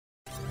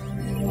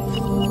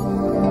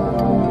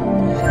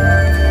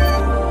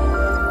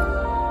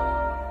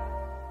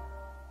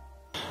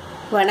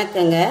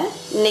வணக்கங்க.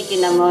 இன்னைக்கு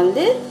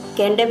நம்ம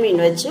கெண்டை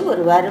மீன் வச்சு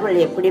ஒரு வறுவல்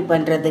எப்படி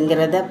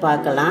பண்ணுறதுங்கிறத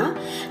பார்க்கலாம்.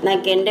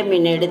 நான் கெண்டை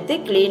மீன் எடுத்து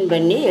க்ளீன்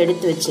பண்ணி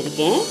எடுத்து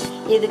வச்சுருக்கேன்.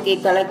 இதுக்கு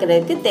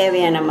கலக்கிறதுக்கு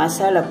தேவையான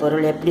மசாலா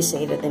பொருள் எப்படி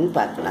செய்கிறதுன்னு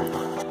பார்க்கலாம்.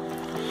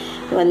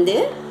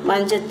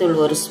 மஞ்சத்தூள்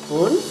 1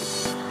 ஸ்பூன்,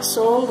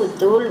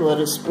 சோம்புத்தூள்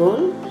 1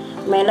 ஸ்பூன்,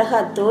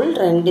 மிளகாத்தூள்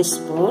 2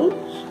 ஸ்பூன்,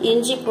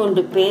 இஞ்சி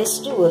பூண்டு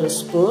பேஸ்ட் 1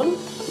 ஸ்பூன்,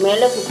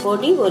 மிளகு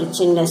பொடி ஒரு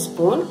சின்ன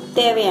ஸ்பூன்,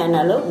 தேவையான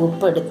அளவு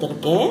உப்பு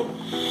எடுத்திருக்கேன்.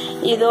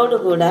 இதோடு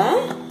கூட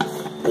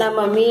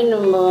நம்ம மீன்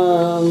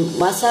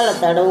மசாலா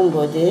தடவும்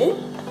போது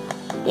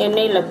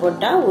எண்ணெயில்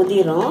போட்டால்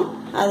உதிரும்.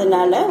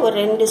 அதனால ஒரு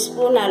 2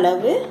 ஸ்பூன்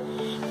அளவு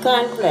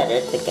கார்ன்ஃப்ளவர்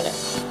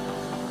எடுத்துக்கிறேன்.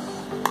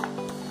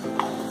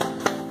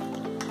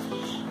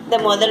 இதை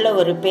முதல்ல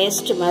ஒரு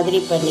பேஸ்ட்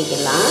மாதிரி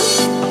பண்ணிக்கலாம்.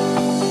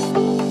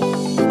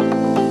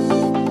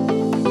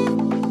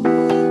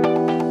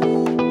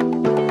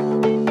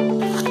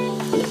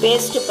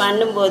 பேஸ்ட்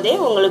பண்ணும்போதே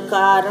உங்களுக்கு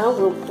காரம்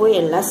உப்பு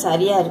எல்லாம்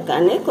சரியாக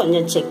இருக்கான்னு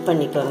கொஞ்சம் செக்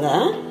பண்ணிக்கோங்க.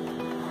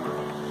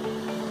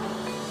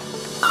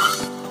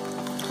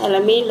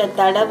 அதில் மீனில்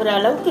தடவுற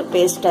அளவுக்கு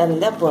பேஸ்ட்டாக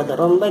இருந்தால்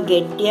போதும். ரொம்ப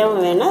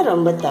கெட்டியாகவும் வேணாம்,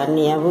 ரொம்ப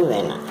தண்ணியாகவும்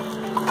வேணாம்.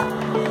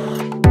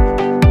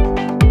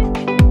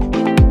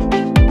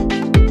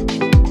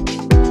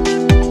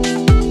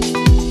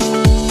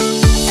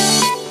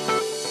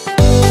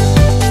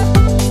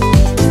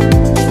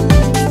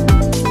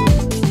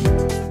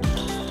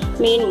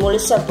 மீன்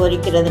முழுசாக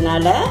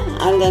பொரிக்கிறதுனால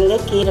அங்கங்கே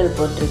கீரல்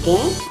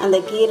போட்டிருக்கேன். அந்த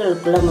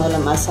கீரலுக்குள்ளே முதல்ல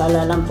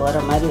மசாலாலாம் போகிற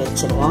மாதிரி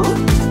வச்சுருவோம்.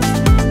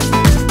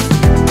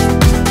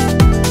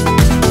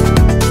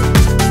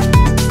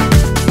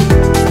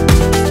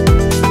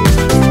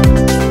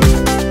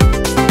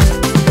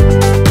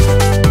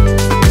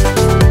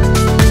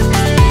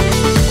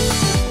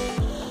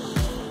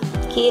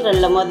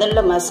 கீரலில்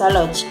முதல்ல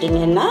மசாலா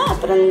வச்சுட்டிங்கன்னா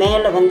அப்புறம்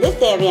மேலே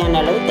தேவையான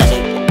அளவு தடவி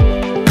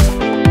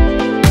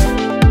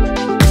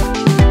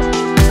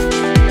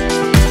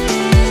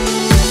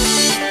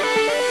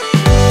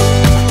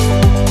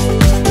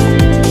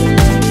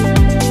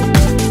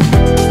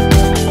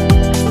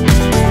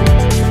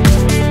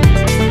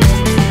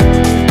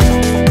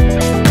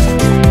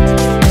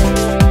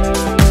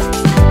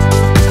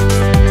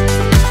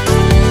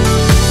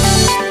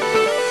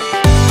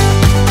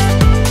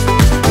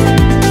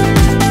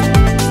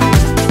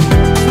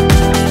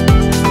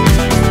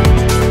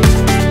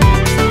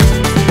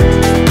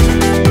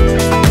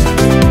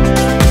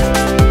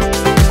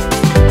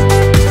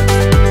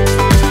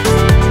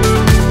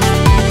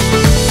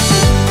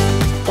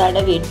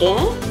தடவிட்டு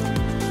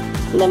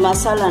இந்த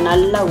மசாலா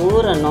நல்லா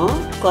ஊறணும்.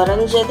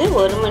 குறைஞ்சது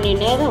 1 மணி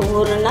நேரம்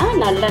ஊறுனா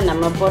நல்லா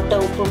நம்ம போட்ட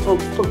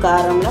உப்பு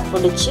காரம்லாம்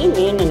பிடிச்சி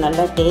மீன்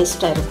நல்லா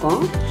டேஸ்ட்டாக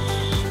இருக்கும்.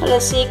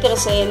 அதில்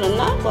சீக்கிரம்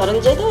செய்யணுன்னா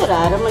குறைஞ்சது ஒரு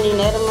அரை மணி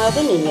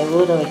நேரமாவது நீங்கள்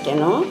ஊற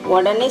வைக்கணும்.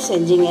 உடனே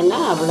செஞ்சிங்கன்னா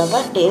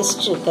அவ்வளோவா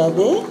டேஸ்ட்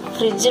இருக்காது.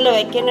 ஃப்ரிட்ஜில்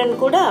வைக்கணும்னு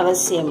கூட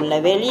அவசியம் இல்லை.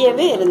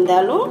 வெளியவே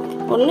இருந்தாலும்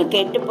ஒன்றும்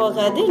கெட்டு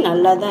போகாது,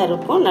 நல்லா தான்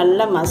இருக்கும்.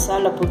 நல்லா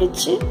மசாலா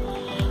பிடிச்சி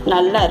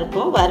நல்லா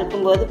இருக்கும்.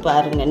 வறுக்கும்போது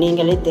பாருங்கள்,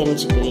 நீங்களே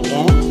தெரிஞ்சுக்குவீங்க.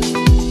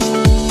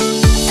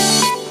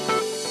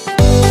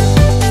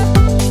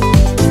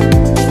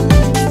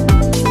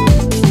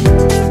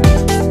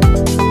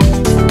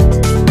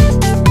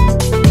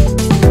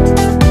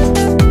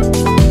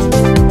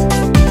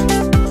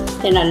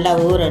 நல்லா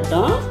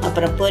ஊறட்டும்,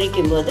 அப்புறம்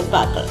பொரிக்கும் போது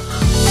பார்க்கலாம்.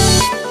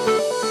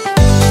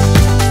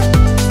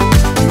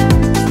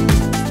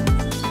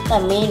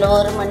 மீன்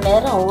 1 மணி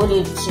நேரம்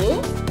ஊறிடுச்சு.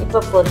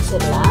 இப்போ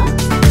பொரிச்சிடலாம்.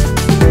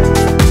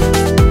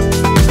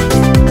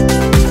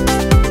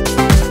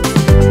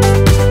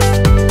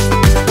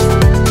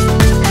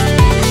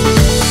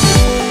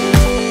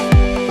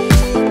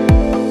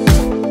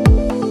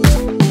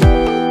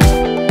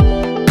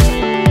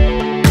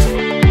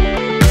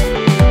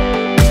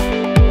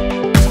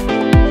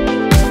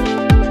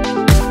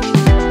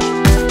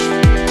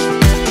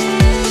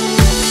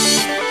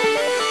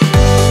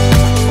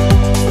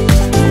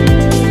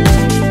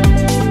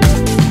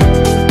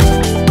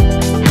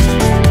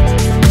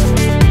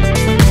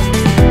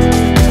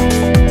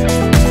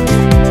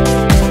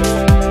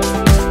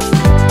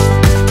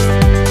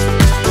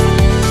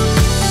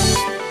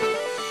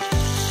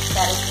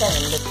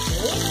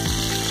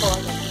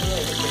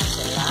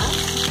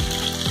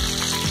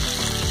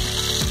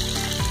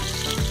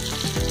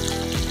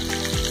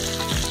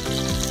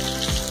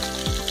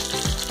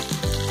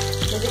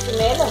 இதுக்கு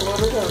மேலே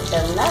முருக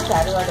விட்டோம்னா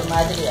கருவாடு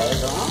மாதிரி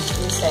ஆயிடும்.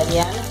 இது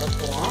சரியான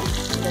பக்குவம்.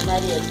 இந்த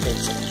மாதிரி எடுத்து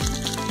வச்சுருங்க.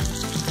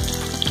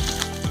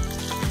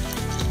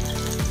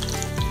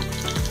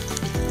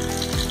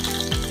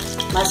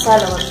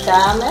 மசாலா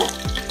ஒட்டாமல்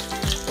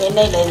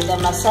எண்ணெயில் இந்த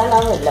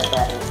மசாலாவும் இல்லை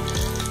பாருங்கள்.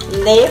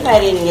 இதே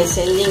மாதிரி நீங்கள்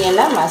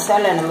செஞ்சீங்கன்னா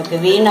மசாலா நமக்கு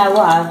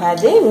வீணாகவும்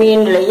ஆகாது.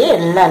 மீன்லேயே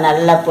எல்லாம்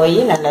நல்லா போய்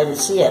நல்லா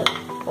ருசியாக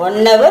இருக்கும்.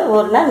 1 hour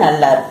ஊறினா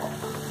நல்லாயிருக்கும்.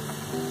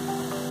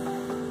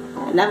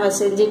 நம்ம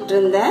செஞ்சிட்டு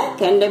இருந்த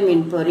கெண்டை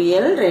மீன்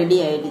பொரியல் ரெடி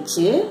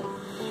ஆயிடுச்சு.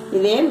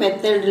 இதே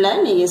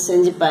மெத்தடில் நீங்கள்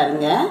செஞ்சு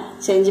பாருங்கள்.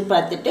 செஞ்சு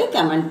பார்த்துட்டு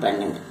கமெண்ட்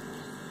பண்ணுங்கள்.